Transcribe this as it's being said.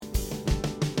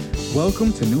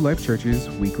Welcome to New Life Church's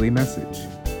weekly message.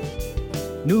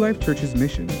 New Life Church's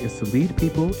mission is to lead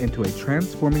people into a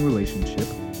transforming relationship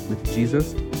with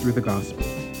Jesus through the gospel.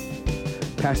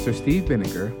 Pastor Steve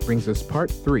Vinegar brings us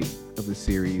part 3 of the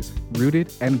series,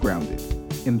 Rooted and Grounded,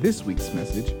 in this week's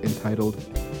message entitled,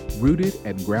 Rooted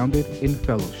and Grounded in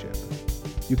Fellowship.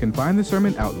 You can find the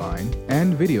sermon outline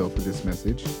and video for this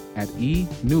message at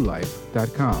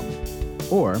enewlife.com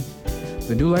or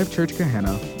the New Life Church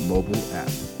Gahanna mobile app.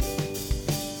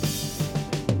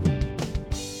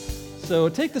 So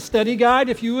take the study guide,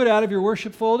 if you would, out of your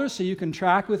worship folder so you can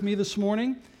track with me this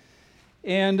morning.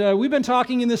 And we've been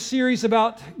talking in this series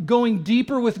about going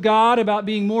deeper with God, about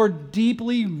being more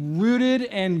deeply rooted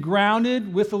and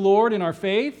grounded with the Lord in our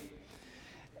faith.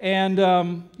 And,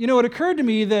 it occurred to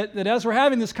me that as we're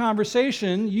having this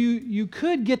conversation, you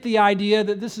could get the idea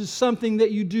that this is something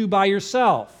that you do by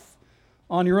yourself,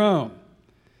 on your own.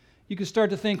 You could start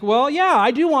to think, well, yeah,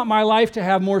 I do want my life to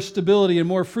have more stability and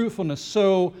more fruitfulness,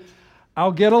 so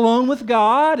I'll get alone with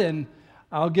God, and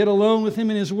I'll get alone with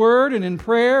Him in His Word and in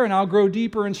prayer, and I'll grow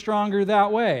deeper and stronger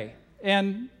that way.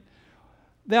 And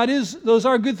those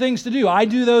are good things to do. I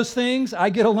do those things. I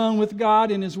get alone with God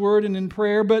in His Word and in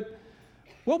prayer. But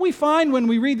what we find when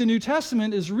we read the New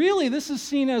Testament is really this is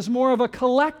seen as more of a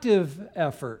collective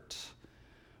effort,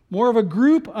 more of a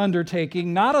group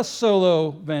undertaking, not a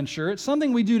solo venture. It's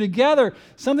something we do together,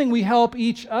 something we help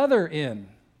each other in,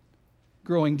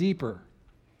 growing deeper.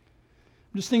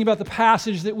 I'm just thinking about the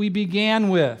passage that we began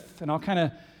with, and I'll kind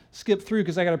of skip through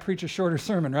because I got to preach a shorter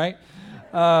sermon, right?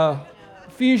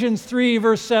 Ephesians 3,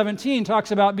 verse 17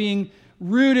 talks about being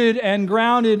rooted and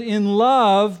grounded in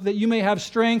love, that you may have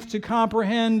strength to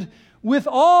comprehend with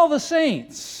all the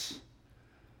saints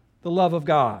the love of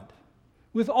God.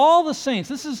 With all the saints.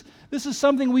 This is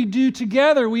something we do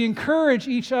together. We encourage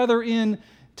each other in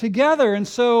together. And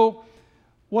so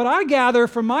what I gather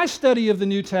from my study of the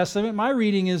New Testament, my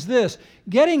reading is this: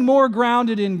 getting more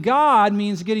grounded in God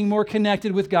means getting more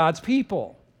connected with God's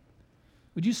people.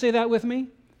 Would you say that with me?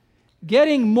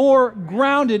 Getting more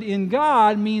grounded in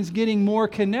God means getting more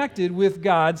connected with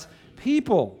God's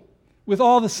people, with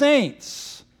all the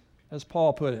saints, as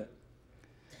Paul put it.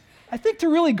 I think to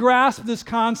really grasp this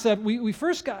concept, we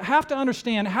first have to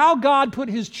understand how God put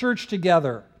His church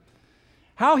together,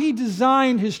 how He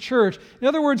designed His church. In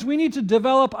other words, we need to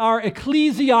develop our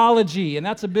ecclesiology, and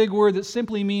that's a big word that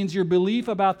simply means your belief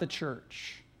about the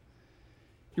church.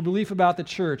 Your belief about the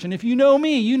church. And if you know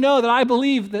me, you know that I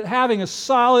believe that having a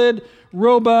solid,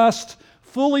 robust,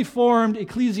 fully formed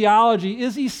ecclesiology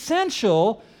is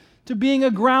essential to being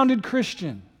a grounded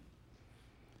Christian.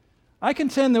 I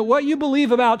contend that what you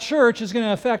believe about church is going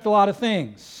to affect a lot of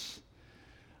things.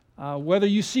 Whether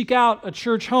you seek out a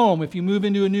church home, if you move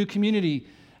into a new community,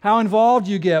 how involved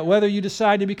you get, whether you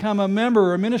decide to become a member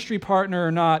or a ministry partner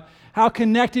or not, how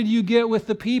connected you get with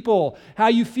the people, how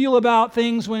you feel about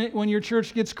things when your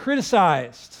church gets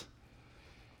criticized,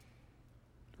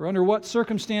 or under what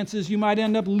circumstances you might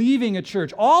end up leaving a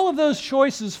church. All of those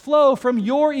choices flow from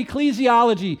your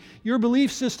ecclesiology, your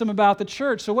belief system about the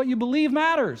church. So what you believe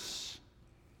matters.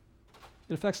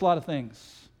 It affects a lot of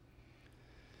things.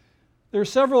 There are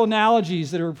several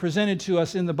analogies that are presented to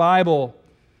us in the Bible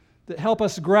that help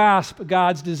us grasp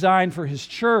God's design for His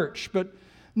church, but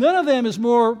none of them is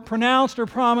more pronounced or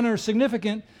prominent or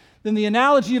significant than the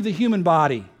analogy of the human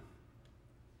body.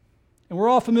 And we're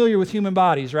all familiar with human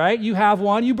bodies, right? You have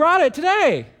one. You brought it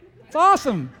today. It's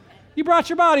awesome. You brought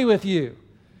your body with you.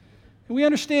 And we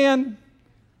understand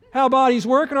how bodies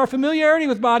work, and our familiarity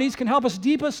with bodies can help us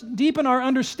deepen our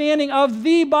understanding of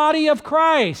the body of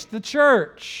Christ, the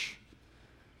church.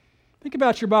 Think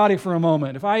about your body for a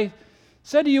moment. If I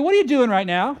said to you, what are you doing right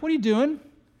now? What are you doing?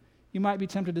 You might be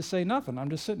tempted to say nothing. I'm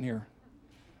just sitting here.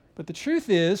 But the truth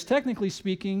is, technically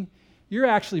speaking, you're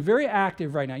actually very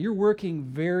active right now. You're working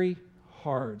very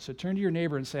hard. So turn to your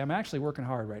neighbor and say, I'm actually working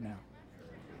hard right now.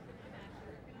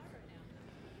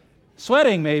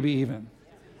 Sweating maybe even.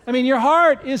 I mean, your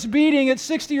heart is beating at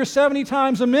 60 or 70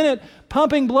 times a minute,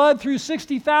 pumping blood through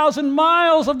 60,000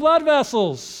 miles of blood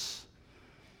vessels.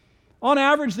 On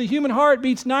average, the human heart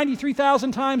beats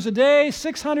 93,000 times a day,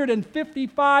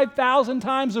 655,000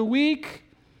 times a week.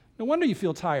 No wonder you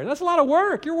feel tired. That's a lot of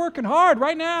work. You're working hard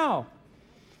right now.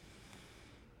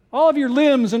 All of your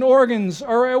limbs and organs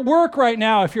are at work right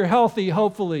now if you're healthy,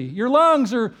 hopefully. Your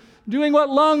lungs are doing what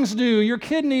lungs do. Your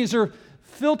kidneys are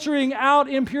filtering out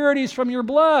impurities from your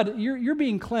blood. You're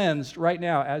being cleansed right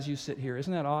now as you sit here.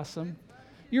 Isn't that awesome?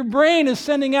 Your brain is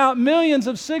sending out millions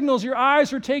of signals. Your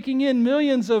eyes are taking in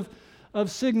millions of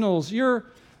signals. Your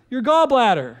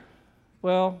gallbladder,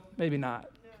 well, maybe not.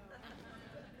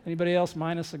 Anybody else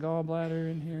minus a gallbladder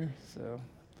in here? So,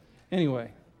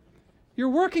 anyway, you're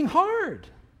working hard.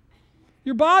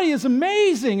 Your body is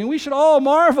amazing, and we should all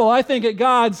marvel, I think, at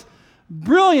God's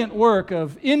brilliant work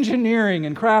of engineering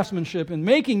and craftsmanship in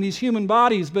making these human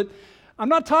bodies. But I'm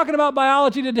not talking about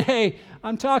biology today.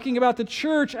 I'm talking about the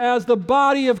church as the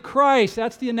body of Christ.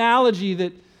 That's the analogy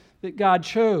that God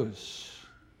chose.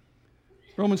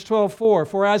 Romans 12:4,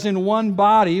 for as in one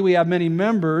body we have many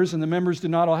members, and the members do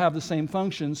not all have the same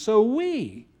function, so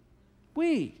we,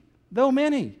 though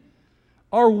many,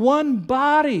 are one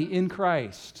body in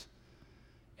Christ,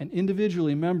 and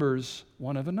individually members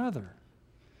one of another.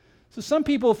 So some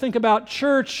people think about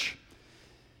church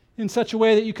in such a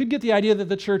way that you could get the idea that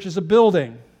the church is a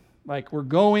building, like we're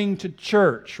going to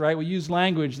church, right? We use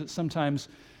language that sometimes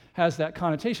has that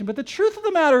connotation. But the truth of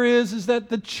the matter is that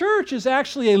the church is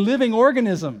actually a living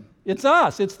organism. It's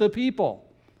us. It's the people.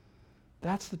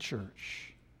 That's the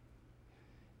church.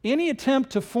 Any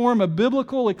attempt to form a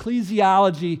biblical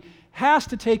ecclesiology has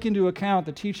to take into account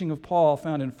the teaching of Paul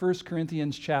found in 1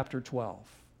 Corinthians chapter 12.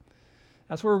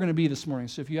 That's where we're going to be this morning.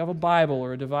 So if you have a Bible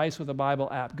or a device with a Bible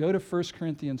app, go to 1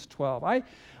 Corinthians 12.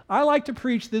 I like to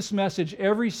preach this message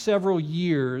every several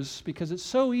years because it's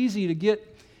so easy to get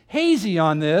hazy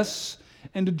on this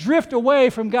and to drift away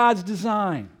from God's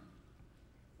design.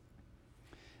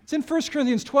 It's in 1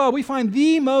 Corinthians 12 we find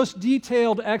the most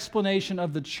detailed explanation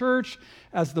of the church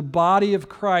as the body of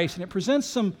Christ, and it presents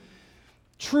some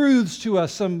truths to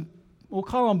us, some, we'll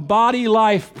call them body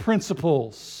life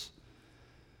principles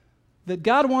that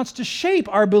God wants to shape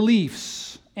our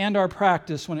beliefs and our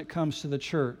practice when it comes to the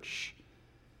church.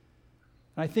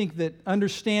 I think that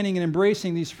understanding and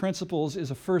embracing these principles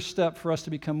is a first step for us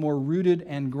to become more rooted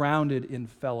and grounded in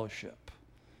fellowship.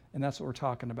 And that's what we're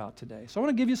talking about today. So I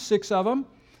want to give you 6 of them.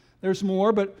 There's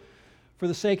more, but for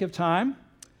the sake of time.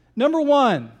 Number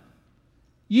 1,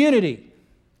 unity.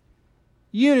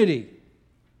 Unity.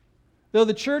 Though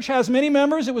the church has many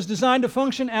members, it was designed to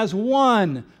function as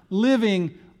one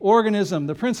living organism.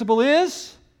 The principle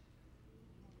is?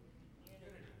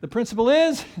 The principle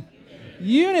is?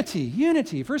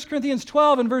 Unity. 1 Corinthians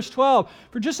 12 and verse 12.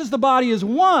 For just as the body is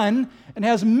one and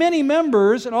has many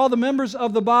members, and all the members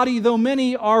of the body, though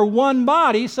many, are one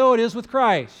body, so it is with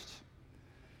Christ.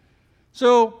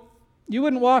 So you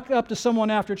wouldn't walk up to someone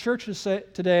after church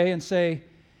today and say,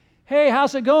 hey,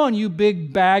 how's it going, you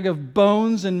big bag of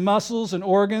bones and muscles and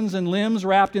organs and limbs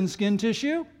wrapped in skin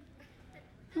tissue?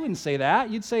 You wouldn't say that.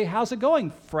 You'd say, how's it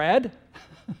going, Fred?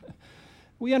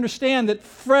 We understand that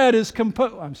Fred is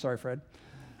composed. I'm sorry, Fred.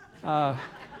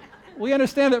 We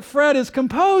understand that Fred is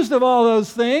composed of all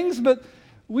those things, but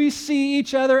we see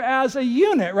each other as a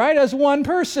unit, right? As one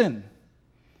person,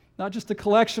 not just a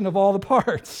collection of all the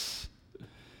parts.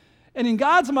 And in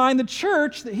God's mind, the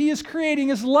church that He is creating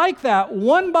is like that,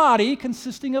 one body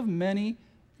consisting of many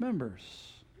members.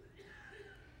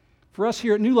 For us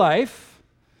here at New Life,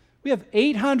 we have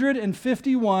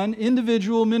 851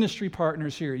 individual ministry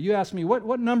partners here. You ask me,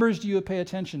 what numbers do you pay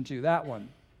attention to? That one,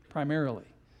 primarily.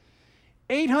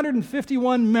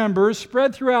 851 members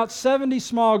spread throughout 70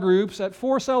 small groups at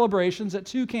 4 celebrations at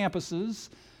 2 campuses.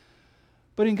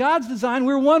 But in God's design,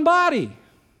 we're one body.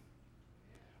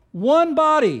 One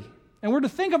body. And we're to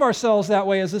think of ourselves that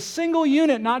way, as a single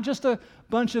unit, not just a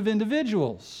bunch of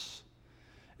individuals.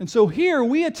 And so here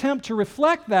we attempt to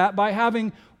reflect that by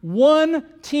having one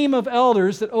team of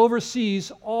elders that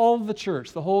oversees all the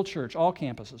church, the whole church, all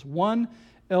campuses. One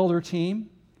elder team,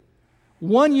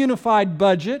 one unified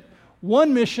budget,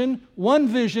 one mission, one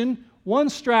vision, one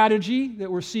strategy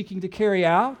that we're seeking to carry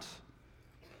out,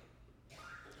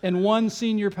 and one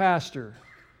senior pastor,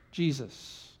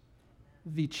 Jesus,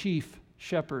 the chief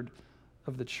shepherd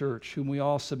of the church, whom we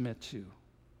all submit to.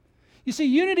 You see,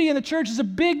 unity in the church is a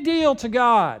big deal to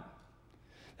God.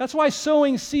 That's why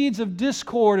sowing seeds of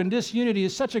discord and disunity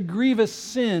is such a grievous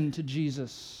sin to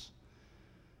Jesus.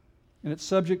 And it's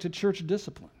subject to church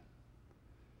discipline.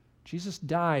 Jesus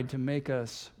died to make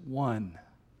us one.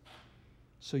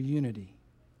 So unity.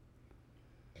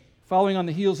 Following on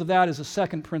the heels of that is a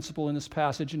second principle in this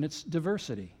passage, and it's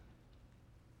diversity.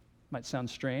 Might sound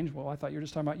strange. Well, I thought you were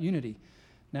just talking about unity.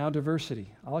 Now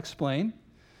diversity. I'll explain.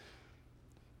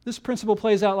 This principle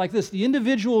plays out like this. The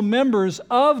individual members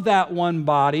of that one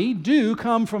body do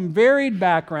come from varied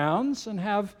backgrounds and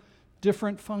have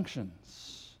different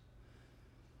functions.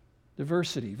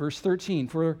 Diversity. Verse 13.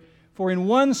 For in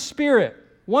one Spirit,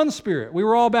 we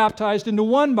were all baptized into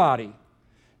one body.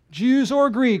 Jews or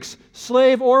Greeks,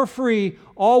 slave or free,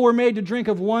 all were made to drink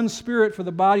of one Spirit, for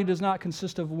the body does not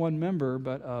consist of one member,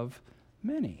 but of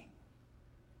many.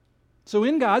 So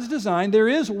in God's design, there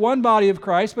is one body of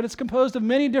Christ, but it's composed of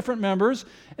many different members,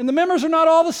 and the members are not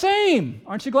all the same.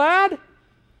 Aren't you glad? I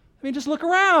mean, just look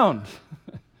around.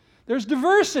 There's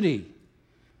diversity.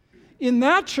 In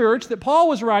that church that Paul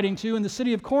was writing to in the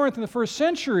city of Corinth in the first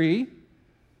century,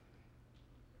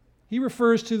 he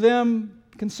refers to them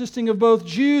consisting of both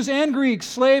Jews and Greeks,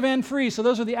 slave and free. So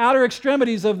those are the outer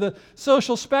extremities of the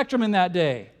social spectrum in that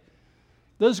day.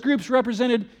 Those groups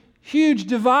represented huge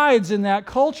divides in that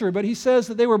culture, but he says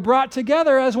that they were brought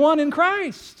together as one in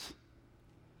Christ.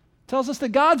 Tells us that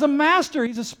God's a master.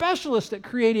 He's a specialist at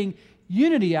creating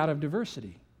unity out of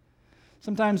diversity.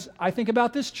 Sometimes I think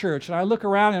about this church and I look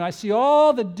around and I see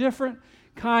all the different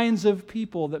kinds of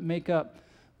people that make up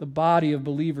the body of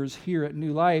believers here at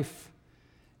New Life.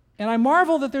 And I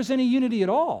marvel that there's any unity at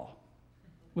all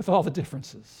with all the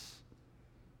differences.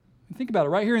 Think about it.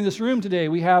 Right here in this room today,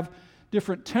 we have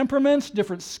different temperaments,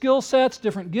 different skill sets,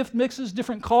 different gift mixes,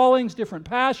 different callings, different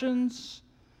passions.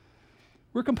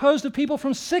 We're composed of people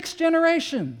from 6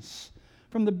 generations.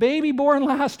 From the baby born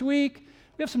last week,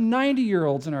 we have some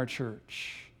 90-year-olds in our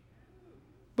church.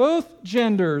 Both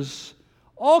genders,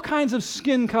 all kinds of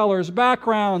skin colors,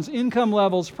 backgrounds, income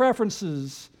levels,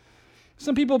 preferences.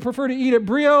 Some people prefer to eat at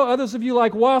Brio, others of you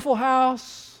like Waffle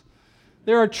House.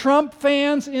 There are Trump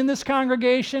fans in this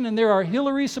congregation, and there are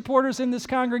Hillary supporters in this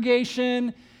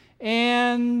congregation,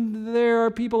 and there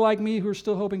are people like me who are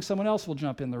still hoping someone else will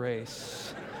jump in the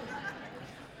race.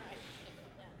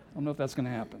 I don't know if that's going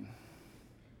to happen.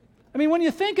 I mean, when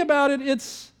you think about it,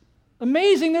 it's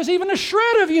amazing. There's even a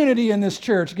shred of unity in this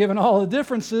church, given all the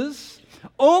differences.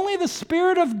 Only the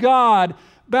Spirit of God,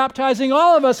 baptizing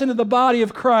all of us into the body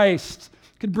of Christ,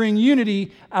 could bring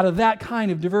unity out of that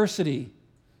kind of diversity.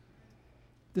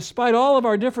 Despite all of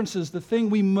our differences, the thing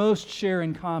we most share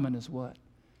in common is what?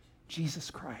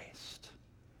 Jesus Christ.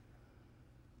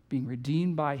 Being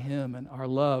redeemed by Him and our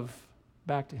love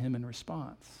back to Him in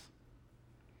response.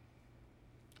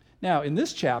 Now, in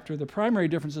this chapter, the primary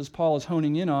differences Paul is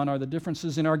honing in on are the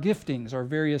differences in our giftings, our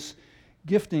various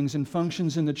giftings and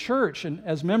functions in the church. And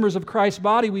as members of Christ's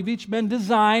body, we've each been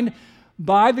designed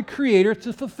by the Creator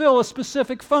to fulfill a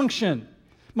specific function,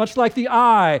 much like the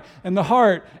eye and the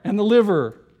heart and the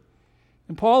liver.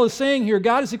 And Paul is saying here,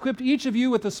 God has equipped each of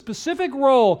you with a specific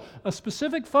role, a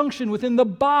specific function within the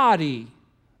body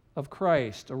of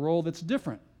Christ, a role that's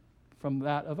different from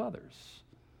that of others.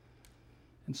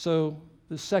 And so,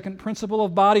 the second principle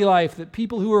of body life that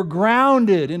people who are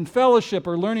grounded in fellowship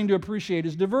are learning to appreciate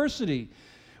is diversity.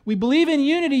 We believe in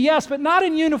unity, yes, but not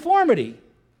in uniformity.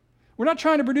 We're not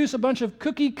trying to produce a bunch of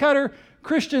cookie-cutter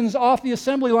Christians off the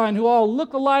assembly line who all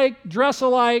look alike, dress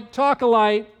alike, talk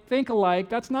alike, think alike.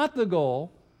 That's not the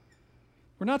goal.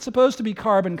 We're not supposed to be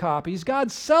carbon copies. God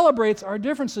celebrates our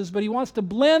differences, but He wants to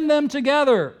blend them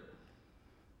together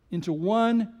into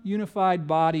one unified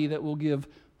body that will give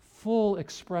full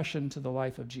expression to the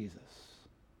life of Jesus.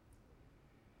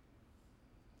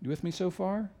 You with me so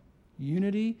far?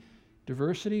 Unity,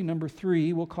 diversity. Number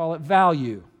 3, we'll call it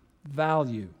value.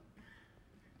 Value.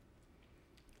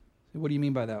 What do you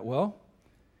mean by that? Well,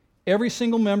 every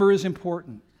single member is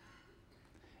important.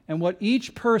 And what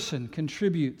each person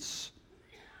contributes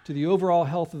to the overall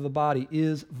health of the body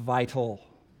is vital.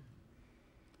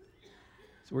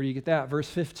 So where do you get that? Verse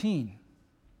 15.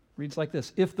 Reads like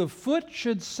this. If the foot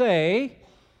should say,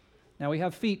 now we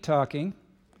have feet talking.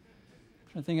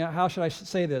 I'm trying to think, how should I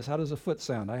say this? How does a foot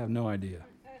sound? I have no idea.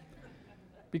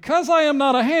 Because I am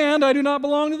not a hand, I do not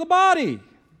belong to the body.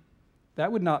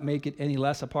 That would not make it any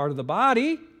less a part of the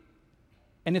body.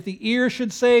 And if the ear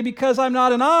should say, because I'm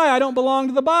not an eye, I don't belong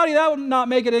to the body, that would not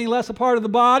make it any less a part of the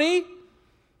body.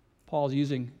 Paul's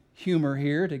using humor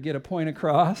here to get a point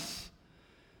across.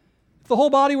 If the whole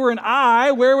body were an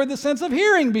eye, where would the sense of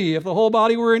hearing be? If the whole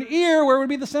body were an ear, where would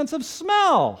be the sense of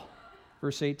smell?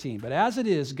 Verse 18. But as it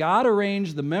is, God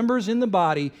arranged the members in the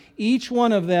body, each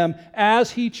one of them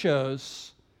as He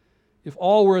chose. If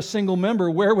all were a single member,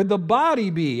 where would the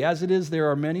body be? As it is, there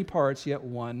are many parts, yet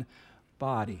one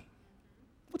body.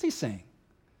 What's he saying?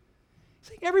 He's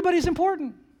saying everybody's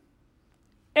important.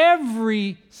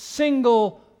 Every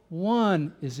single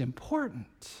one is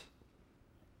important.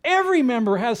 Every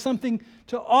member has something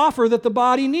to offer that the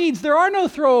body needs. There are no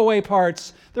throwaway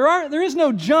parts. There is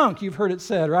no junk. You've heard it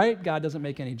said, right? God doesn't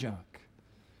make any junk.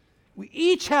 We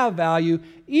each have value.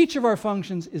 Each of our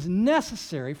functions is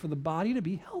necessary for the body to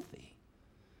be healthy.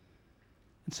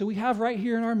 And so we have right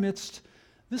here in our midst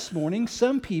this morning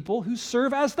some people who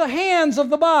serve as the hands of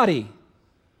the body.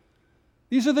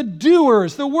 These are the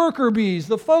doers, the worker bees,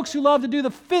 the folks who love to do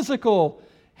the physical,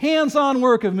 hands-on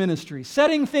work of ministry,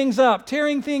 setting things up,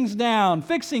 tearing things down,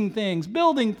 fixing things,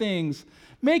 building things,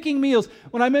 making meals.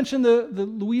 When I mentioned the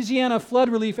Louisiana flood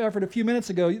relief effort a few minutes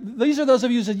ago, these are those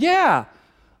of you who said, yeah,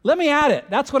 let me at it.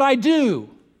 That's what I do.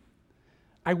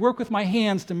 I work with my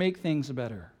hands to make things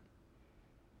better.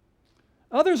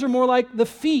 Others are more like the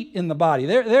feet in the body.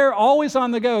 They're always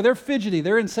on the go. They're fidgety.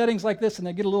 They're in settings like this, and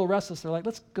they get a little restless. They're like,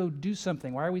 let's go do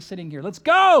something. Why are we sitting here? Let's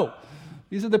go.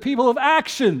 These are the people of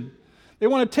action. They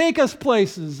want to take us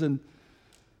places and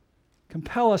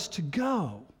compel us to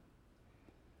go.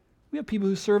 We have people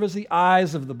who serve as the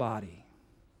eyes of the body.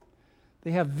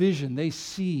 They have vision. They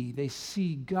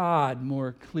see God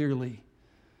more clearly.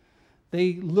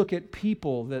 They look at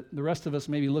people that the rest of us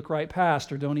maybe look right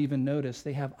past or don't even notice.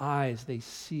 They have eyes. They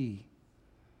see.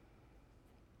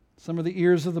 Some are the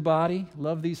ears of the body.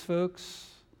 Love these folks.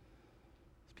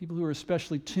 People who are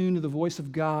especially tuned to the voice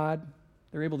of God.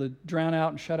 They're able to drown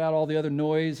out and shut out all the other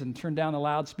noise and turn down the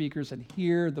loudspeakers and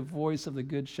hear the voice of the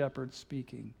Good Shepherd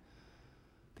speaking.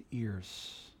 The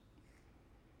ears.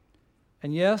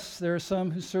 And yes, there are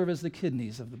some who serve as the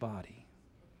kidneys of the body.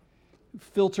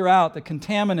 Filter out the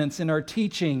contaminants in our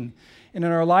teaching and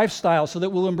in our lifestyle so that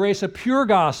we'll embrace a pure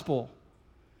gospel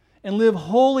and live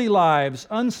holy lives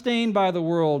unstained by the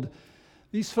world.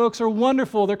 These folks are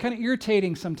wonderful. They're kind of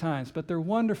irritating sometimes, but they're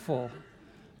wonderful,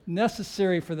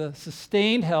 necessary for the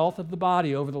sustained health of the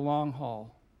body over the long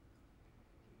haul.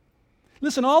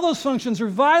 Listen, all those functions are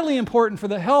vitally important for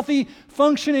the healthy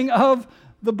functioning of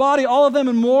the body, all of them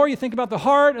and more. You think about the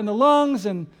heart and the lungs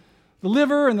and the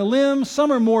liver and the limbs.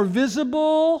 Some are more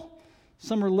visible,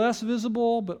 some are less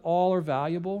visible, but all are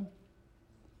valuable.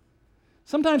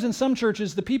 Sometimes in some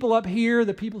churches, the people up here,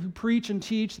 the people who preach and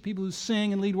teach, the people who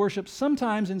sing and lead worship,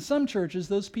 sometimes in some churches,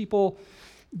 those people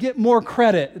get more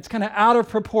credit. It's kind of out of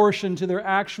proportion to their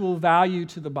actual value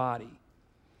to the body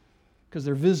because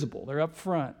they're visible, they're up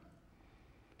front.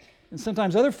 And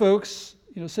sometimes other folks,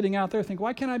 sitting out there think,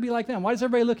 why can't I be like them? Why is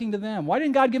everybody looking to them? Why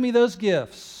didn't God give me those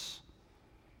gifts?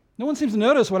 No one seems to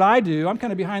notice what I do. I'm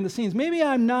kind of behind the scenes. Maybe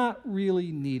I'm not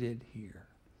really needed here.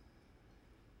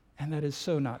 And that is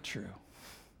so not true.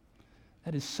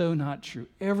 That is so not true.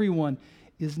 Everyone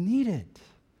is needed.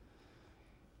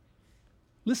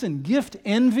 Listen, gift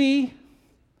envy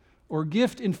or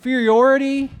gift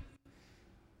inferiority,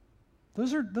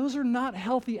 those are not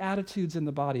healthy attitudes in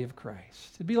the body of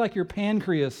Christ. It'd be like your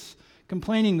pancreas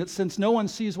complaining that since no one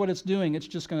sees what it's doing, it's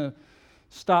just going to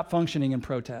stop functioning and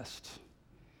protest.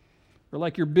 Or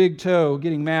like your big toe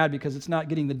getting mad because it's not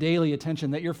getting the daily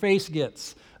attention that your face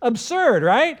gets. Absurd,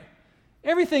 right?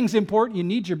 Everything's important. You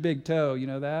need your big toe, you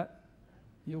know that?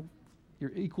 Your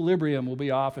equilibrium will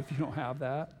be off if you don't have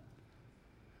that.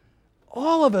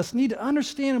 All of us need to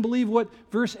understand and believe what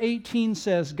verse 18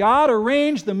 says. God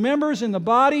arranged the members in the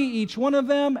body, each one of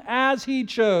them, as He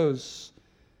chose.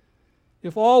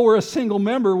 If all were a single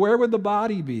member, where would the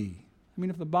body be? I mean,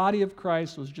 if the body of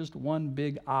Christ was just one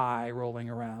big eye rolling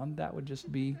around, that would just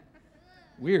be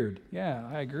weird. Yeah,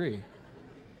 I agree. I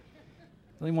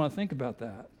don't even want to think about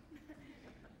that.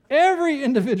 Every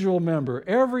individual member,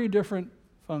 every different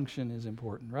function is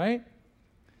important, right?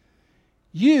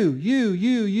 You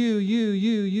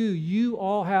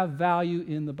all have value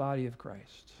in the body of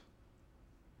Christ.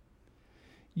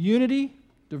 Unity,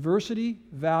 diversity,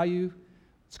 value.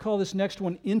 Let's call this next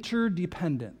one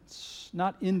interdependence.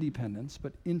 Not independence,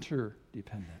 but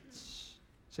interdependence.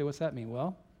 Say, what's that mean?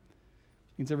 Well,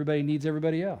 it means everybody needs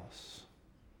everybody else.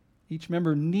 Each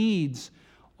member needs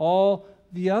all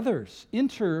the others.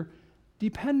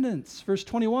 Interdependence. Verse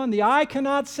 21, the eye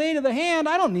cannot say to the hand,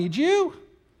 I don't need you.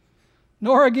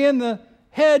 Nor again the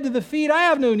head to the feet, I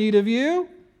have no need of you.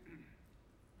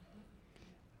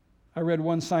 I read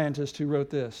one scientist who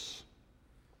wrote this.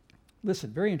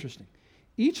 Listen, very interesting.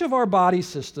 Each of our body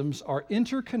systems are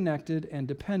interconnected and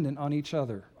dependent on each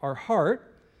other. Our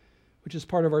heart, which is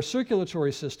part of our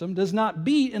circulatory system, does not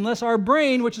beat unless our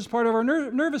brain, which is part of our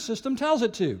nervous system, tells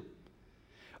it to.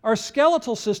 Our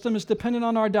skeletal system is dependent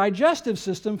on our digestive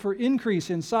system for increase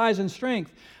in size and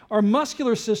strength. Our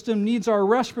muscular system needs our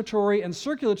respiratory and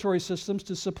circulatory systems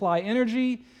to supply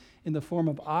energy in the form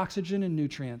of oxygen and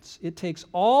nutrients. It takes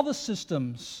all the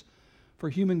systems for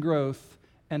human growth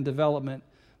and development.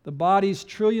 The body's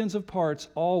trillions of parts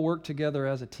all work together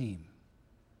as a team.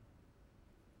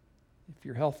 If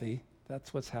you're healthy,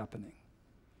 that's what's happening.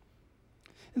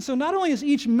 And so not only is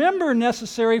each member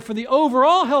necessary for the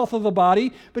overall health of the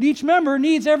body, but each member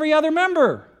needs every other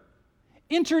member.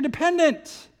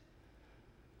 Interdependent.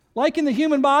 Like in the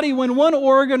human body, when one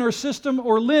organ or system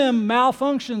or limb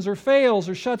malfunctions or fails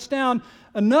or shuts down,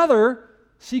 another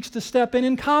seeks to step in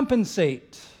and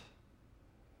compensate. Do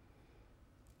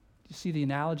you see the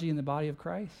analogy in the body of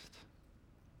Christ?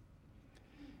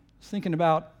 I was thinking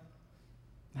about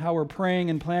how we're praying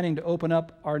and planning to open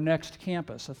up our next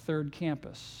campus, a third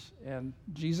campus. And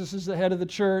Jesus is the head of the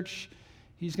church.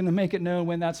 He's going to make it known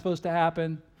when that's supposed to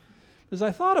happen. As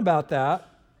I thought about that,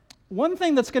 one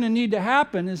thing that's going to need to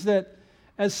happen is that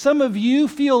as some of you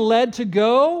feel led to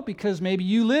go, because maybe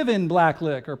you live in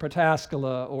Blacklick or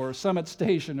Pataskala or Summit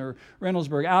Station or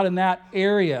Reynoldsburg, out in that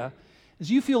area, as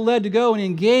you feel led to go and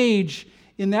engage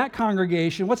in that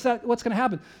congregation, what's going to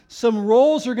happen? Some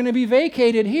roles are going to be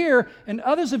vacated here, and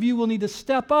others of you will need to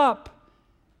step up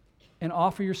and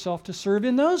offer yourself to serve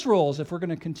in those roles if we're going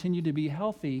to continue to be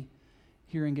healthy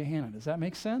here in Gehanna. Does that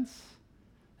make sense?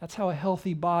 That's how a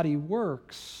healthy body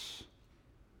works.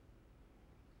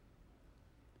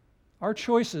 Our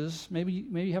choices, maybe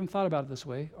you haven't thought about it this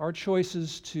way, our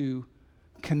choices to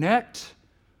connect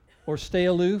or stay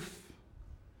aloof,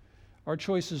 our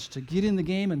choices to get in the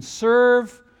game and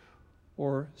serve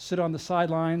or sit on the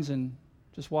sidelines and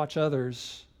just watch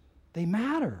others, they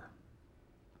matter.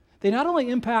 They not only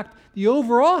impact the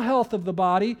overall health of the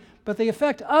body, but they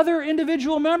affect other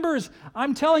individual members.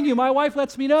 I'm telling you, my wife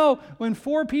lets me know when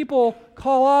 4 people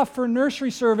call off for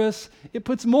nursery service, it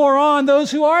puts more on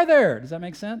those who are there. Does that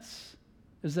make sense?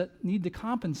 Does that need to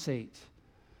compensate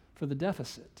for the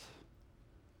deficit?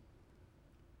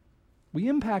 We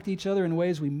impact each other in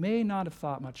ways we may not have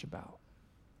thought much about.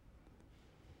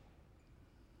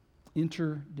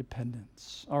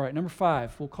 Interdependence. All right, number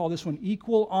 5, we'll call this one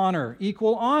equal honor.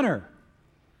 Equal honor.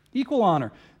 Equal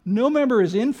honor. No member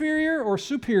is inferior or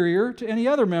superior to any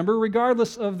other member,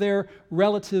 regardless of their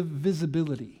relative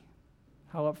visibility,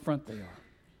 how up front they are.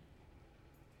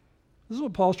 This is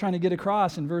what Paul's trying to get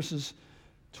across in verses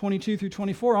 22 through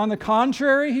 24. On the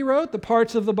contrary, he wrote, the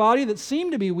parts of the body that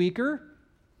seem to be weaker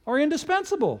are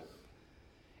indispensable.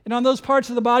 And on those parts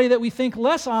of the body that we think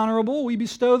less honorable, we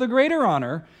bestow the greater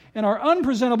honor. And our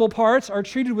unpresentable parts are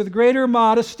treated with greater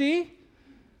modesty,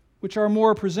 which our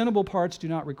more presentable parts do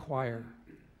not require.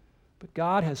 But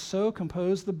God has so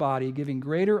composed the body, giving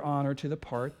greater honor to the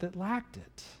part that lacked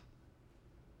it.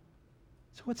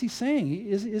 So what's he saying?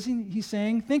 Isn't he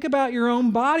saying, think about your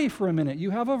own body for a minute.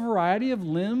 You have a variety of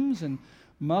limbs and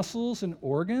muscles and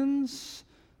organs.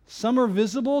 Some are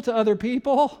visible to other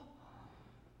people.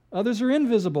 Others are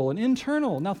invisible and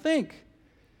internal. Now think,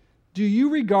 do you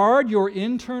regard your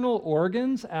internal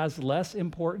organs as less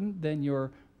important than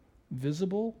your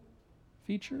visible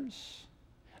features?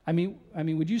 I mean,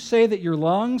 would you say that your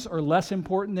lungs are less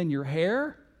important than your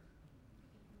hair?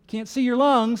 Can't see your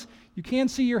lungs. You can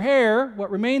see your hair, what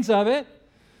remains of it.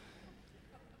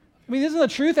 I mean, isn't the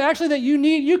truth actually that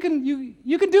you can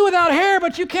do without hair,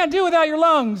 but you can't do without your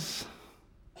lungs?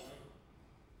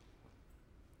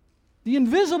 The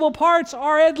invisible parts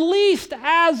are at least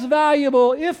as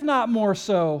valuable, if not more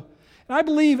so. And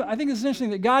I think it's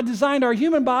interesting that God designed our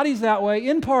human bodies that way,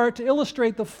 in part to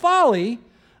illustrate the folly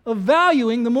of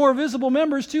valuing the more visible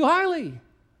members too highly.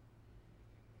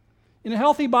 In a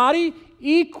healthy body,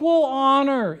 equal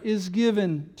honor is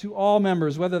given to all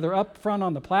members, whether they're up front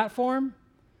on the platform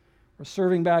or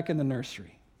serving back in the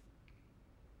nursery.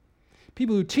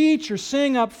 People who teach or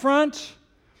sing up front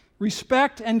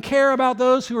respect and care about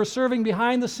those who are serving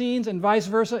behind the scenes, and vice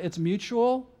versa. It's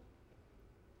mutual.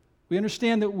 We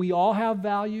understand that we all have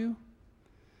value.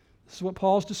 This is what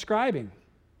Paul's describing.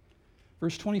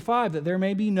 Verse 25, that there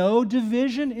may be no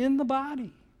division in the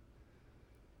body,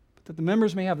 but that the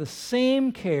members may have the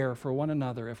same care for one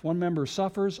another. If one member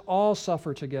suffers, all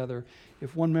suffer together.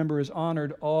 If one member is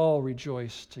honored, all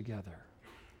rejoice together.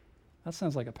 That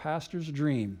sounds like a pastor's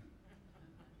dream.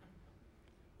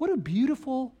 What a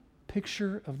beautiful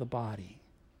picture of the body.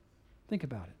 Think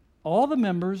about it. All the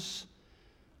members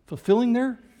fulfilling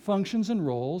their functions and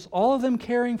roles, all of them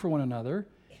caring for one another,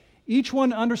 each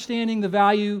one understanding the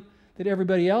value that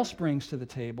everybody else brings to the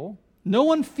table, no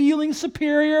one feeling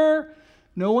superior,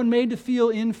 no one made to feel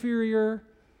inferior,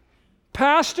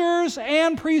 pastors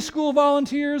and preschool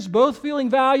volunteers both feeling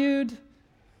valued,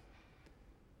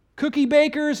 cookie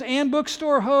bakers and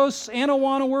bookstore hosts and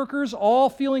Awana workers all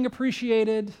feeling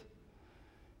appreciated,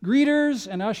 greeters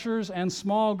and ushers and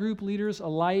small group leaders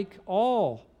alike,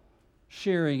 all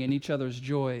sharing in each other's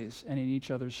joys and in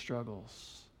each other's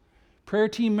struggles. Prayer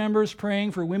team members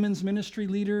praying for women's ministry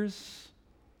leaders.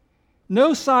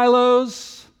 No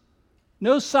silos,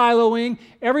 no siloing,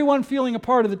 everyone feeling a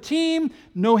part of the team,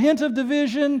 no hint of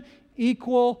division,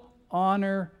 equal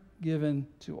honor given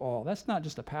to all. That's not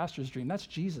just a pastor's dream, that's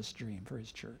Jesus' dream for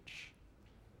his church.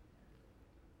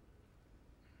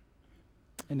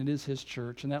 And it is his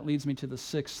church. And that leads me to the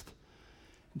 6th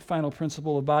and final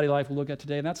principle of body life we'll look at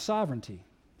today, and that's sovereignty.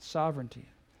 Sovereignty.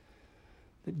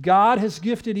 That God has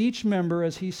gifted each member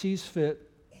as he sees fit.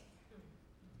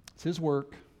 It's his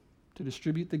work to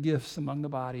distribute the gifts among the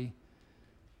body,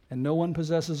 and no one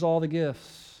possesses all the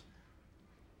gifts.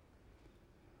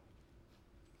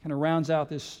 Kind of rounds out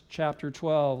this chapter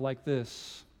 12 like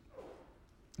this,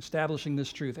 establishing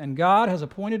this truth. And God has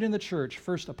appointed in the church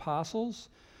first apostles,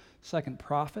 second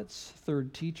prophets,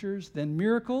 third teachers, then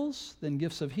miracles, then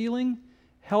gifts of healing,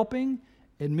 helping,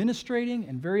 administrating,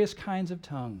 and various kinds of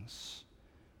tongues.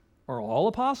 Are all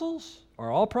apostles?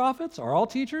 Are all prophets? Are all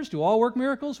teachers? Do all work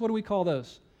miracles? What do we call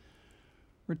those?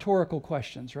 Rhetorical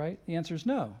questions, right? The answer is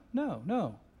no, no,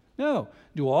 no, no.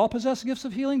 Do all possess gifts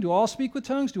of healing? Do all speak with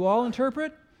tongues? Do all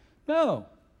interpret? No.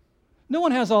 No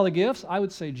one has all the gifts. I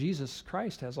would say Jesus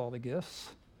Christ has all the gifts.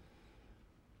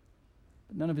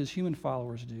 But none of his human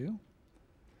followers do.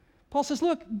 Paul says,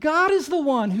 look, God is the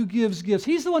one who gives gifts.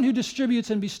 He's the one who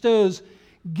distributes and bestows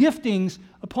giftings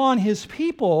upon his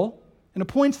people and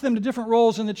appoints them to different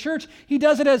roles in the church. He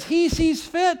does it as he sees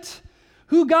fit.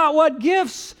 Who got what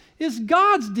gifts is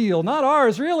God's deal, not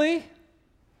ours, really.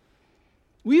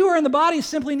 We who are in the body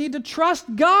simply need to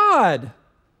trust God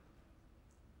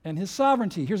and his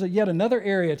sovereignty. Here's yet another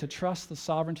area to trust the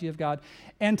sovereignty of God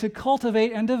and to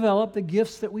cultivate and develop the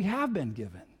gifts that we have been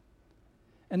given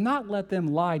and not let them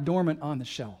lie dormant on the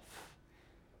shelf.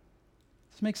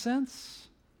 Does this make sense?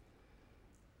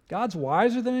 God's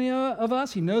wiser than any of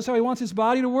us. He knows how he wants his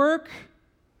body to work.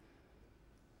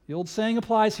 The old saying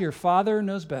applies here, Father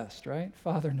knows best, right?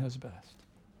 Father knows best.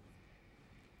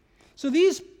 So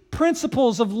these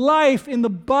principles of life in the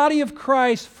body of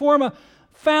Christ form a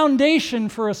foundation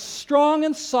for a strong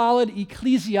and solid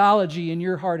ecclesiology in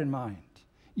your heart and mind.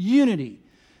 Unity,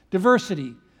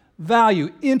 diversity, value,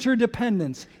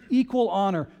 interdependence, equal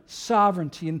honor,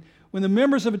 sovereignty. And when the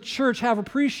members of a church have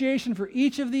appreciation for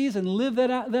each of these and live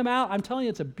them out, I'm telling you,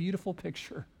 it's a beautiful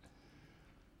picture.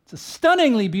 It's a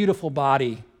stunningly beautiful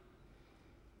body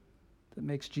that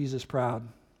makes Jesus proud.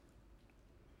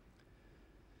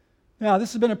 Now,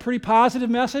 this has been a pretty positive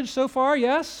message so far,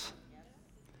 yes?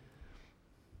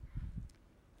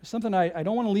 There's something I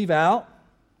don't want to leave out,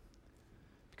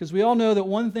 because we all know that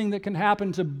one thing that can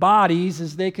happen to bodies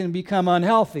is they can become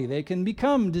unhealthy. They can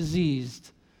become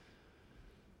diseased.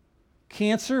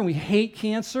 Cancer, and we hate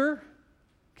cancer,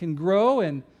 can grow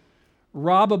and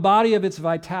rob a body of its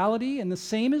vitality, and the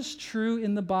same is true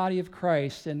in the body of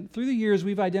Christ. And through the years,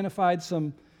 we've identified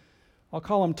some, I'll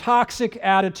call them toxic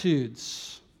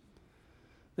attitudes,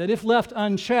 that if left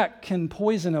unchecked can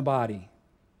poison a body,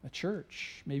 a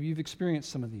church. Maybe you've experienced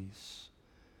some of these.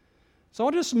 So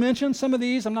I'll just mention some of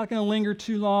these. I'm not going to linger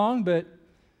too long, but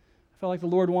I felt like the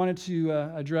Lord wanted to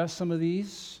address some of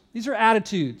these. These are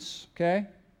attitudes, okay?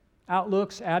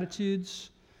 Outlooks, attitudes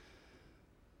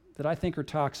that I think are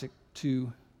toxic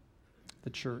to the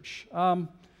church.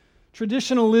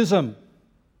 Traditionalism.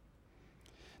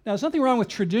 Now, there's nothing wrong with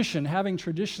tradition. Having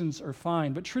traditions are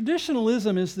fine, but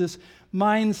traditionalism is this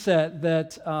mindset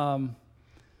that,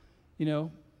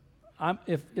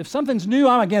 if something's new,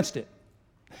 I'm against it.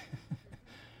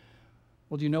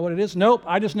 Well, do you know what it is? Nope.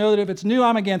 I just know that if it's new,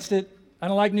 I'm against it. I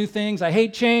don't like new things. I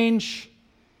hate change.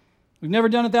 We've never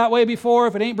done it that way before.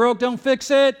 If it ain't broke, don't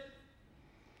fix it.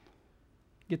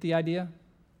 Get the idea?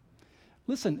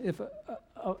 Listen, if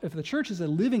the church is a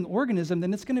living organism,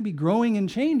 then it's going to be growing and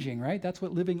changing, right? That's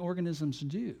what living organisms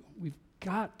do. We've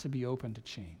got to be open to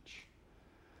change.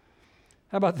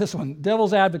 How about this one?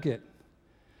 Devil's advocate.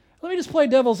 Let me just play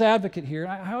devil's advocate here.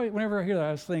 Whenever I hear that,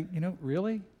 I just think,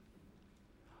 really?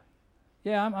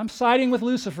 Yeah, I'm siding with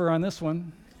Lucifer on this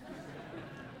one.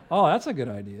 Oh, that's a good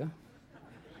idea.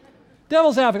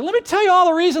 Devil's advocate. Let me tell you all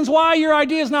the reasons why your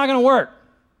idea is not going to work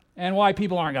and why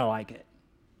people aren't going to like it.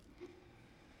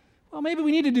 Well, maybe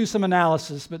we need to do some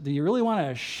analysis, but do you really want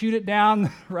to shoot it down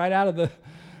right out of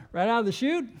the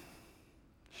chute?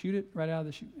 Shoot it right out of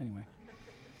the chute? Anyway.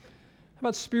 How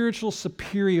about spiritual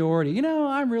superiority?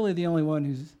 I'm really the only one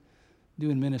who's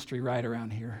doing ministry right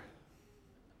around here.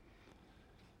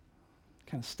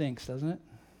 Kind of stinks, doesn't it?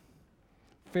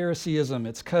 Phariseeism,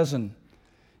 its cousin.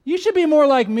 You should be more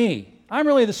like me. I'm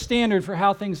really the standard for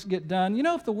how things get done.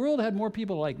 If the world had more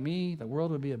people like me, the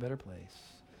world would be a better place.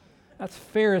 That's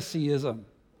Phariseeism,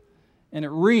 and it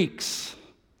reeks.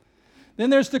 Then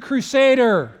there's the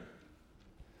crusader,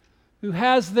 who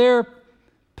has their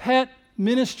pet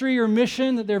ministry or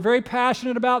mission that they're very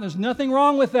passionate about. There's nothing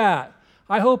wrong with that.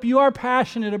 I hope you are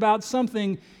passionate about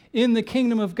something in the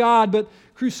kingdom of God, but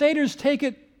crusaders take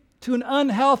it to an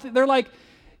unhealthy, they're like,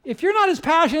 if you're not as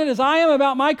passionate as I am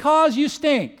about my cause, you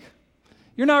stink.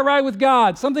 You're not right with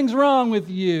God. Something's wrong with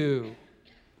you.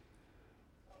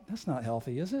 That's not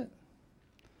healthy, is it?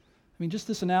 Just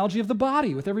this analogy of the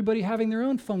body, with everybody having their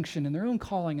own function and their own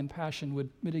calling and passion, would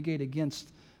mitigate against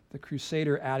the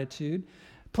crusader attitude.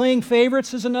 Playing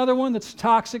favorites is another one that's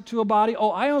toxic to a body. Oh,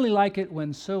 I only like it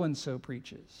when so-and-so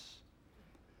preaches.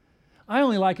 I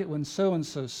only like it when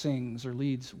so-and-so sings or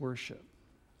leads worship.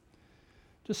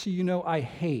 Just so you know, I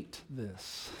hate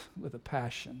this with a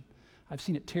passion. I've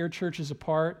seen it tear churches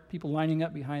apart, people lining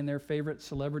up behind their favorite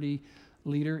celebrity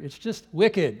leader. It's just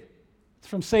wicked. It's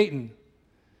from Satan.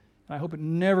 And I hope it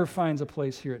never finds a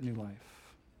place here at New Life.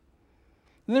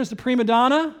 And there's the prima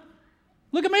donna.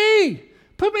 Look at me.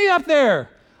 Put me up there.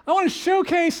 I want to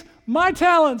showcase my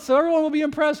talents so everyone will be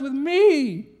impressed with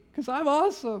me because I'm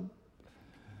awesome.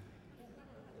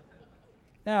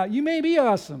 Now, you may be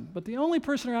awesome, but the only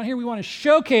person around here we want to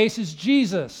showcase is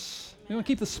Jesus. We want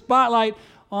to keep the spotlight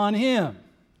on him,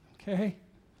 okay?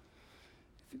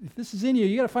 If this is in you,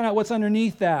 you got to find out what's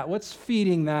underneath that, what's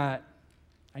feeding that.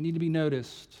 I need to be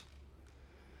noticed.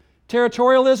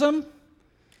 Territorialism,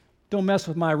 don't mess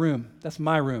with my room. That's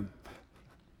my room.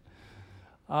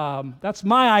 That's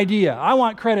my idea. I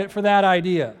want credit for that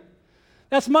idea.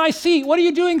 That's my seat. What are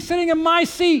you doing sitting in my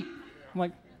seat? I'm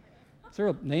like, is there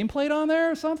a nameplate on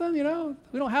there or something? You know,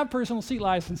 we don't have personal seat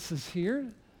licenses here.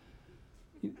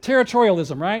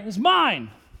 Territorialism, right? It's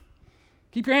mine.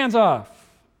 Keep your hands off.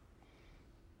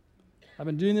 I've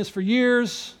been doing this for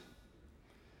years.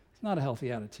 It's not a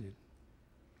healthy attitude.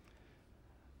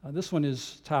 This one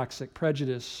is toxic,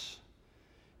 prejudice.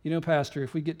 You know, Pastor,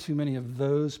 if we get too many of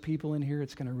those people in here,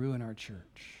 it's going to ruin our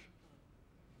church.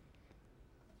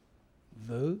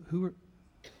 What do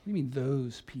you mean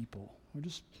those people? We're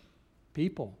just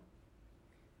people,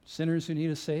 sinners who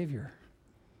need a Savior.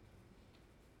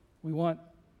 We want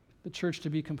the church to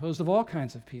be composed of all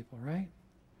kinds of people, right?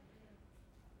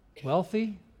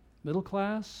 Wealthy, middle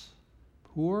class,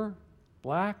 poor,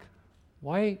 black,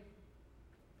 white,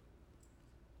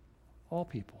 all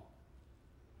people.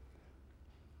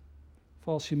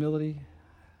 False humility.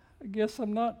 I guess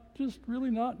I'm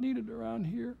really not needed around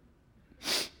here.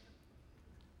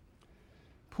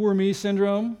 Poor me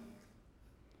syndrome.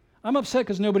 I'm upset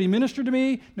because nobody ministered to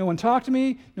me, no one talked to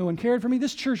me, no one cared for me.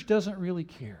 This church doesn't really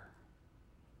care.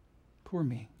 Poor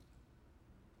me.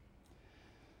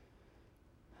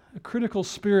 A critical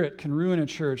spirit can ruin a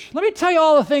church. Let me tell you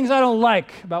all the things I don't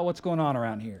like about what's going on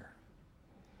around here.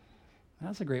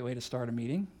 That's a great way to start a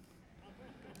meeting.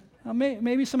 Now,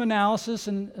 maybe some analysis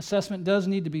and assessment does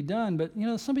need to be done, but you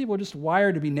know, some people are just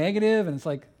wired to be negative, and it's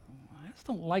like, I just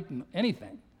don't like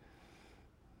anything.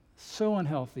 So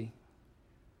unhealthy.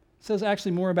 It says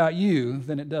actually more about you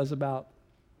than it does about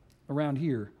around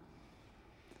here.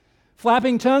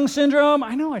 Flapping tongue syndrome.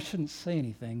 I know I shouldn't say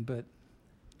anything, but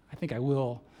I think I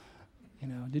will. You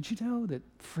know, did you know that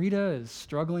Frida is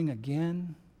struggling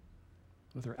again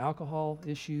with her alcohol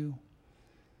issue?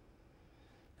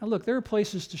 Now look, there are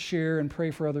places to share and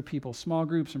pray for other people. Small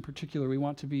groups in particular, we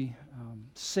want to be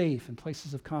safe and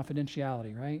places of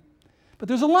confidentiality, right? But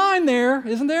there's a line there,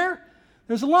 isn't there?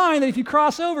 There's a line that if you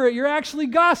cross over it, you're actually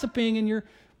gossiping and you're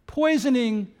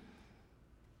poisoning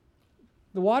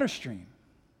the water stream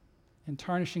and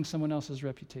tarnishing someone else's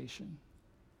reputation.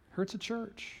 Hurts a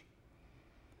church.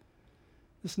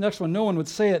 This next one, no one would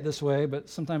say it this way, but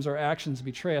sometimes our actions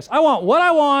betray us. I want what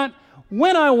I want,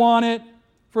 when I want it,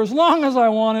 for as long as I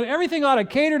want it. Everything ought to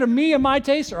cater to me and my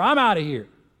taste, or I'm out of here.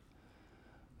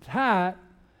 That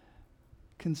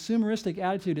consumeristic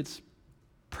attitude, it's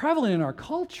prevalent in our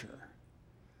culture.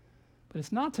 But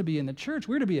it's not to be in the church.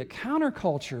 We're to be a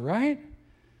counterculture, right?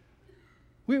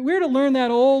 We're to learn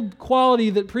that old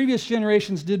quality that previous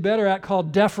generations did better at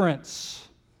called deference.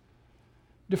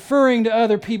 Deferring to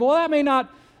other people. Well, I may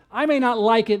not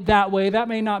like it that way. That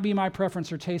may not be my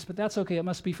preference or taste, but that's okay. It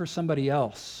must be for somebody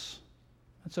else.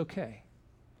 That's okay.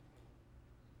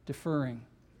 Deferring.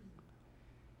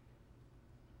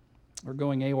 Or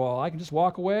going AWOL. I can just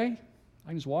walk away.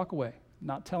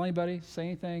 Not tell anybody, say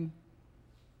anything.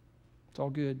 It's all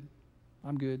good.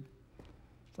 I'm good.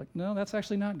 It's like, no, that's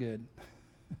actually not good.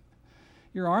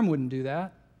 Your arm wouldn't do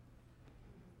that.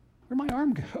 Where'd my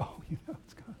arm go?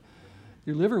 It's gone.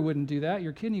 Your liver wouldn't do that.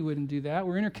 Your kidney wouldn't do that.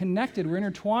 We're interconnected. We're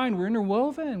intertwined. We're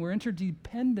interwoven. We're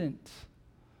interdependent.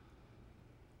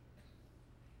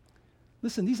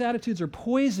 Listen, these attitudes are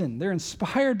poison. They're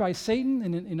inspired by Satan,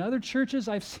 and in other churches,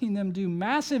 I've seen them do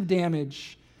massive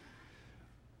damage.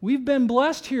 We've been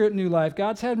blessed here at New Life.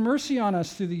 God's had mercy on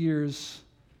us through the years,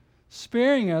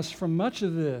 sparing us from much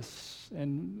of this.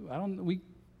 And we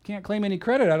can't claim any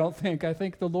credit, I don't think. I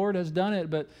think the Lord has done it,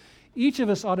 but each of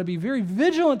us ought to be very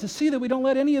vigilant to see that we don't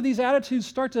let any of these attitudes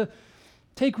start to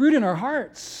take root in our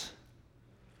hearts.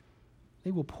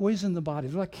 They will poison the body.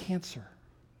 They're like cancer.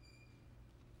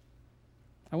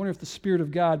 I wonder if the Spirit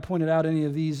of God pointed out any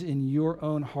of these in your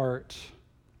own heart.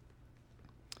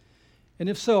 And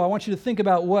if so, I want you to think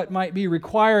about what might be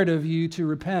required of you to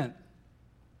repent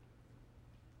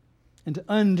and to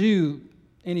undo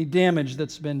any damage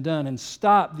that's been done and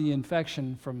stop the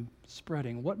infection from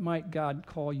spreading. What might God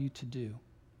call you to do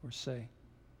or say?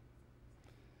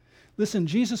 Listen,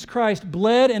 Jesus Christ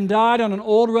bled and died on an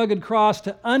old rugged cross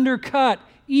to undercut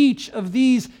each of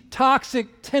these toxic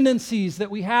tendencies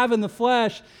that we have in the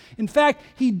flesh. In fact,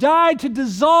 He died to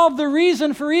dissolve the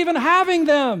reason for even having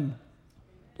them.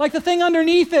 Like the thing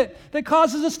underneath it that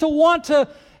causes us to want to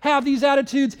have these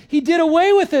attitudes. He did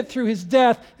away with it through His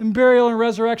death and burial and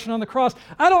resurrection on the cross.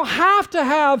 I don't have to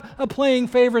have a playing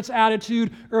favorites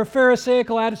attitude or a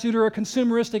Pharisaical attitude or a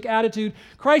consumeristic attitude.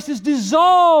 Christ has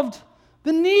dissolved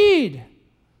the need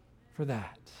for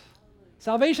that.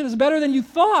 Salvation is better than you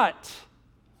thought.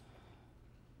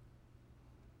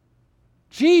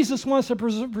 Jesus wants to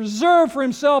preserve for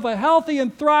Himself a healthy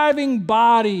and thriving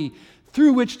body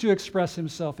through which to express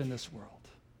Himself in this world.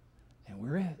 And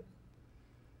we're it.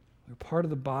 We're part of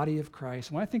the body of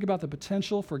Christ. When I think about the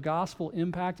potential for gospel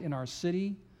impact in our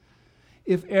city,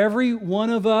 if every one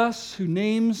of us who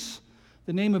names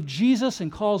the name of Jesus and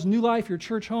calls New Life your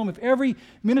church home, if every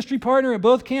ministry partner at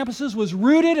both campuses was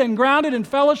rooted and grounded in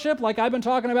fellowship like I've been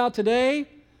talking about today,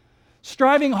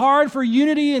 striving hard for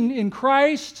unity in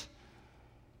Christ,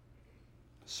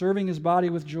 serving His body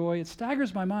with joy, it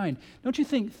staggers my mind. Don't you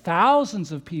think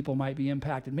thousands of people might be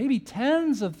impacted, maybe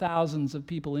tens of thousands of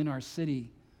people in our city,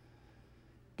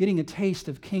 getting a taste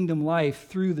of kingdom life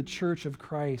through the church of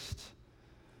Christ?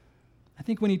 I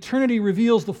think when eternity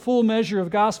reveals the full measure of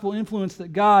gospel influence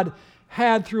that God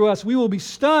had through us, we will be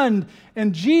stunned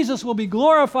and Jesus will be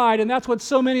glorified, and that's what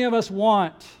so many of us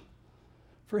want,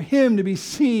 for Him to be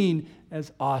seen as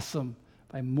awesome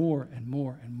by more and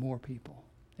more and more people.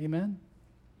 Amen?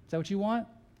 Is that what you want?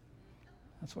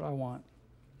 That's what I want.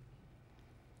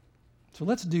 So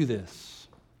let's do this.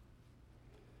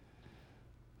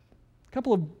 A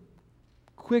couple of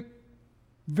quick,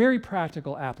 very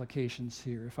practical applications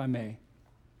here, if I may.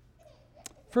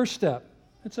 First step.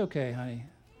 It's okay, honey.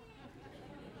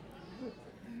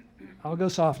 I'll go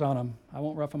soft on them. I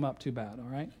won't rough them up too bad,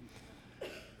 all right?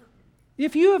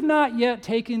 If you have not yet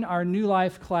taken our New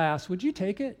Life class, would you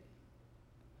take it?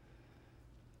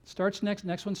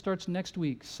 Next one starts next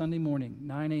week, Sunday morning,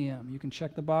 9 a.m. You can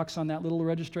check the box on that little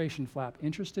registration flap.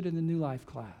 Interested in the New Life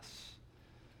class.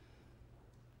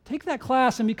 Take that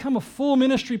class and become a full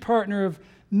ministry partner of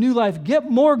New Life. Get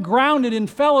more grounded in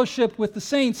fellowship with the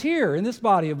saints here in this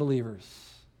body of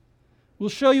believers. We'll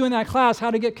show you in that class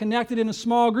how to get connected in a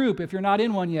small group if you're not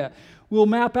in one yet. We'll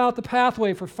map out the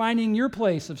pathway for finding your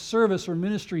place of service or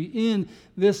ministry in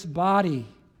this body,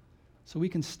 so we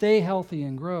can stay healthy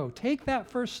and grow. Take that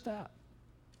first step.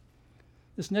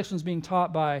 This next one's being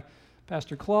taught by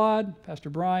Pastor Claude, Pastor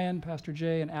Brian, Pastor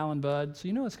Jay, and Alan Budd, so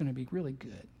you know it's going to be really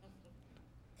good.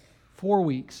 4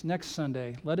 weeks, next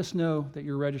Sunday. Let us know that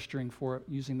you're registering for it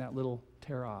using that little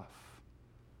tear off.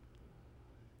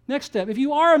 Next step, if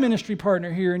you are a ministry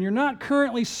partner here and you're not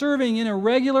currently serving in a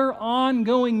regular,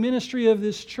 ongoing ministry of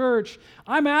this church,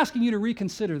 I'm asking you to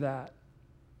reconsider that.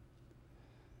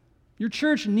 Your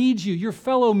church needs you. Your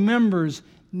fellow members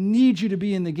need you to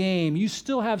be in the game. You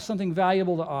still have something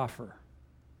valuable to offer.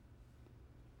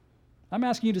 I'm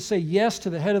asking you to say yes to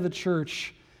the head of the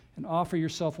church and offer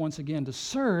yourself once again to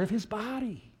serve His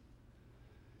body.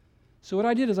 So what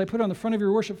I did is I put on the front of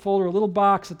your worship folder a little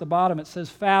box at the bottom. It says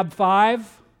Fab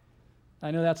 5.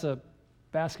 I know that's a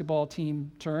basketball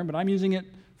team term, but I'm using it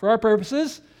for our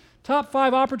purposes. Top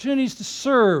 5 opportunities to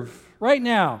serve right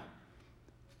now.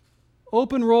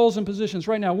 Open roles and positions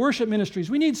right now. Worship ministries.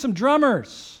 We need some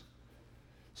drummers.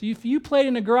 So if you played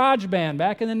in a garage band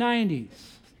back in the 90s,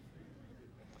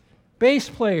 bass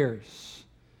players,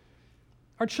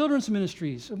 our children's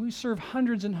ministries, and we serve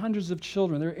hundreds and hundreds of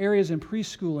children. There are areas in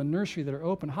preschool and nursery that are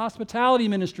open. Hospitality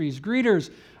ministries,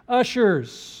 greeters,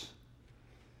 ushers.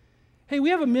 Hey, we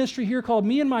have a ministry here called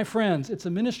Me and My Friends. It's a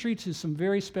ministry to some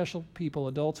very special people,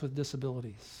 adults with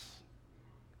disabilities.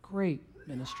 Great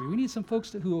ministry. We need some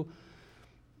folks who,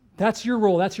 that's your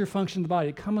role, that's your function in the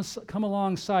body. Come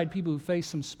alongside people who face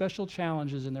some special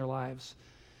challenges in their lives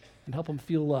and help them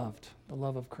feel loved, the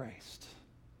love of Christ.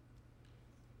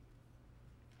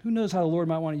 Who knows how the Lord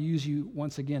might want to use you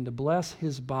once again to bless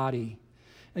His body.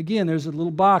 Again, there's a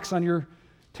little box on your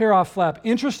tear-off flap.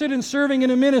 Interested in serving in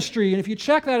a ministry. And if you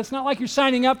check that, it's not like you're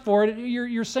signing up for it.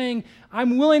 You're saying,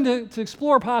 I'm willing to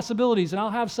explore possibilities, and I'll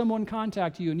have someone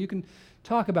contact you, and you can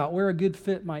talk about where a good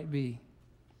fit might be.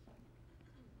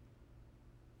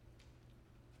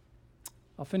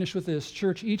 I'll finish with this.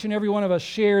 Church, each and every one of us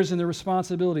shares in the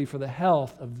responsibility for the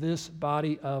health of this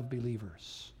body of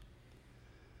believers.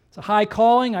 It's a high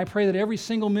calling. I pray that every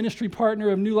single ministry partner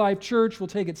of New Life Church will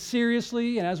take it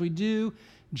seriously, and as we do,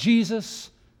 Jesus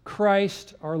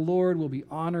Christ, our Lord, will be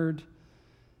honored,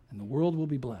 and the world will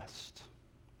be blessed.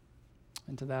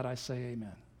 And to that I say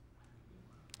amen.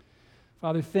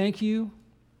 Father, thank you.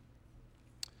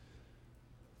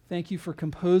 Thank you for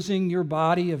composing your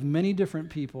body of many different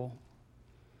people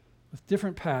with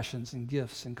different passions and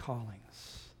gifts and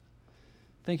callings.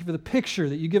 Thank you for the picture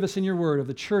that you give us in your word of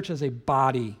the church as a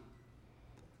body,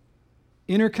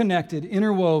 interconnected,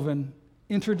 interwoven,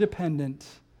 interdependent,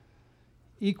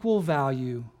 equal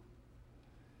value.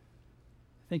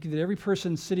 Thank you that every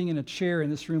person sitting in a chair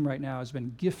in this room right now has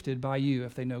been gifted by you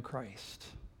if they know Christ.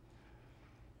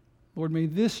 Lord, may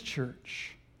this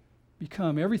church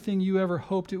become everything you ever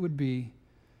hoped it would be,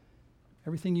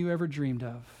 everything you ever dreamed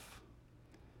of.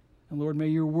 And Lord, may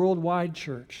your worldwide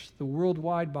church, the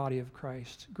worldwide body of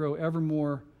Christ, grow ever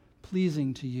more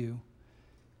pleasing to you,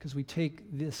 because we take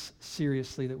this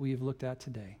seriously that we have looked at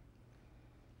today.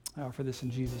 I offer this in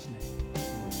Jesus' name.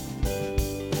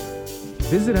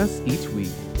 Visit us each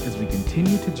week as we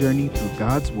continue to journey through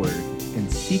God's Word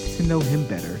and seek to know Him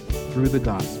better through the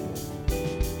gospel.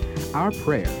 Our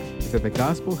prayer is that the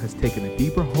gospel has taken a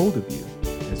deeper hold of you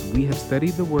as we have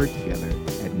studied the Word together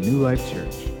at New Life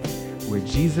Church, where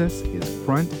Jesus is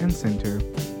front and center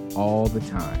all the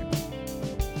time.